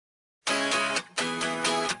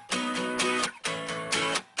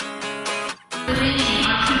Presenting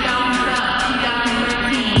our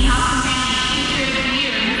 2012-2013 Houston County Teacher of the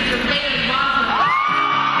Year, Mr. Wadsworth.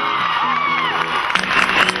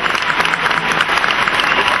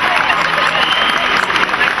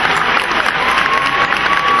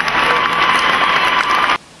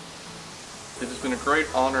 It has been a great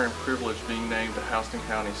honor and privilege being named the Houston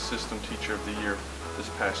County System Teacher of the Year this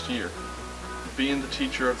past year. Being the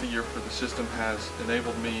Teacher of the Year for the system has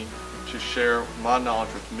enabled me to share my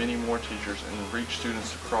knowledge with many more teachers and reach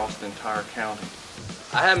students across the entire county.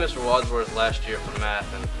 I had Mr. Wadsworth last year for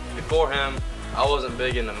math, and before him I wasn't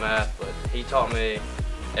big into math, but he taught me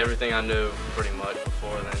everything I knew pretty much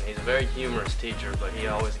before then. He's a very humorous teacher, but he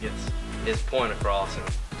always gets his point across and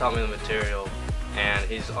taught me the material, and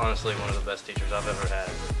he's honestly one of the best teachers I've ever had.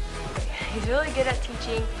 He's really good at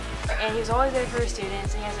teaching, and he's always there for his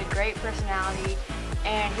students, and he has a great personality,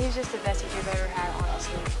 and he's just the best teacher I've ever had,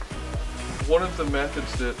 honestly. One of the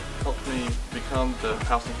methods that helped me become the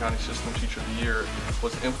Houston County System Teacher of the Year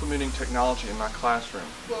was implementing technology in my classroom.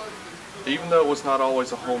 Even though it was not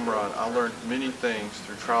always a home run, I learned many things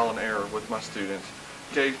through trial and error with my students.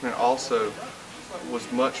 Engagement also was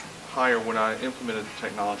much higher when I implemented the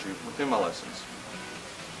technology within my lessons.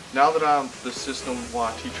 Now that I'm the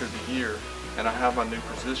system-wide Teacher of the Year and I have my new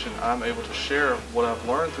position, I'm able to share what I've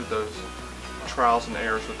learned through those trials and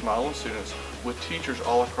errors with my own students with teachers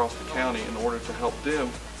all across the county in order to help them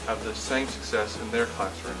have the same success in their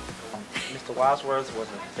classroom. Mr. Wadsworth was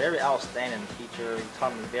a very outstanding teacher. He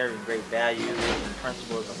taught me very great values and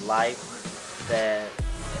principles of life that,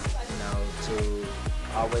 to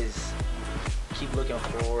always keep looking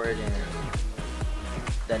forward and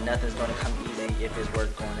that nothing's going to come easy if it's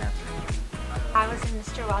worth going after. I was in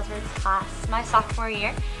Mr. Wadsworth's class my sophomore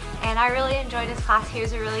year, and I really enjoyed his class. He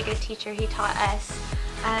was a really good teacher. He taught us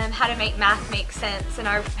how to make math make sense in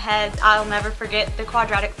our heads. I'll never forget the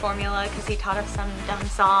quadratic formula because he taught us some dumb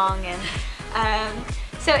song, and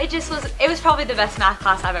so it was probably the best math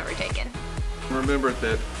class I've ever taken. Remember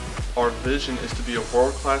that our vision is to be a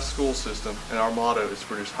world-class school system, and our motto is to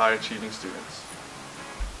produce high-achieving students.